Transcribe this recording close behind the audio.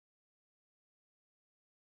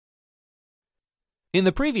In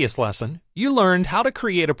the previous lesson, you learned how to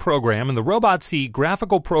create a program in the ROBOTC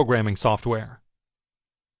Graphical programming software.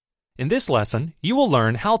 In this lesson, you will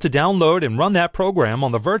learn how to download and run that program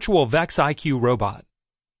on the virtual VEX IQ robot.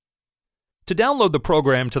 To download the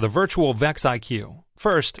program to the virtual VEX IQ,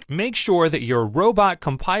 first, make sure that your robot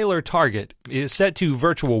compiler target is set to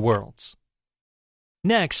Virtual Worlds.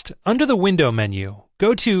 Next, under the Window menu,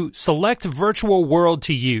 go to Select Virtual World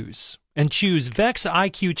to Use and choose VEX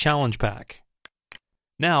IQ Challenge Pack.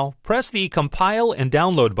 Now, press the Compile and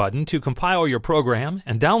Download button to compile your program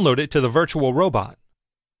and download it to the virtual robot.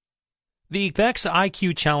 The VEX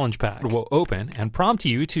IQ Challenge Pack will open and prompt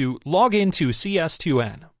you to log in to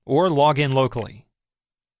CS2N or log in locally.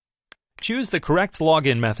 Choose the correct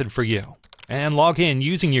login method for you and log in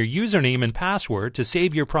using your username and password to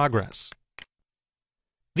save your progress.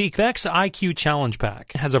 The VEX IQ Challenge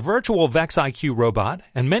Pack has a virtual VEX IQ robot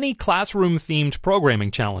and many classroom-themed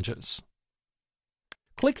programming challenges.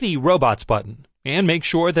 Click the Robots button and make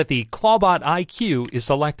sure that the Clawbot IQ is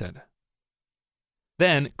selected.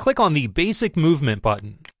 Then click on the Basic Movement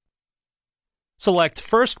button. Select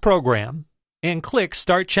First Program and click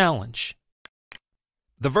Start Challenge.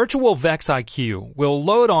 The virtual VEX IQ will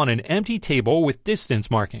load on an empty table with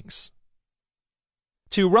distance markings.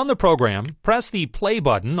 To run the program, press the Play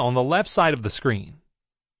button on the left side of the screen.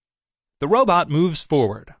 The robot moves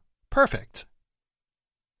forward. Perfect.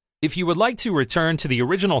 If you would like to return to the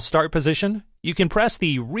original start position, you can press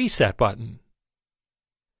the Reset button.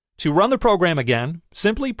 To run the program again,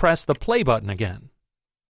 simply press the Play button again.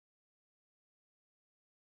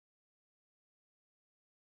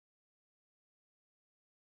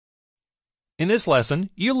 In this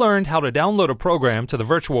lesson, you learned how to download a program to the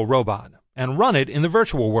virtual robot and run it in the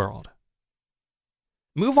virtual world.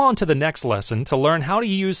 Move on to the next lesson to learn how to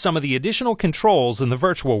use some of the additional controls in the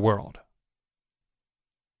virtual world.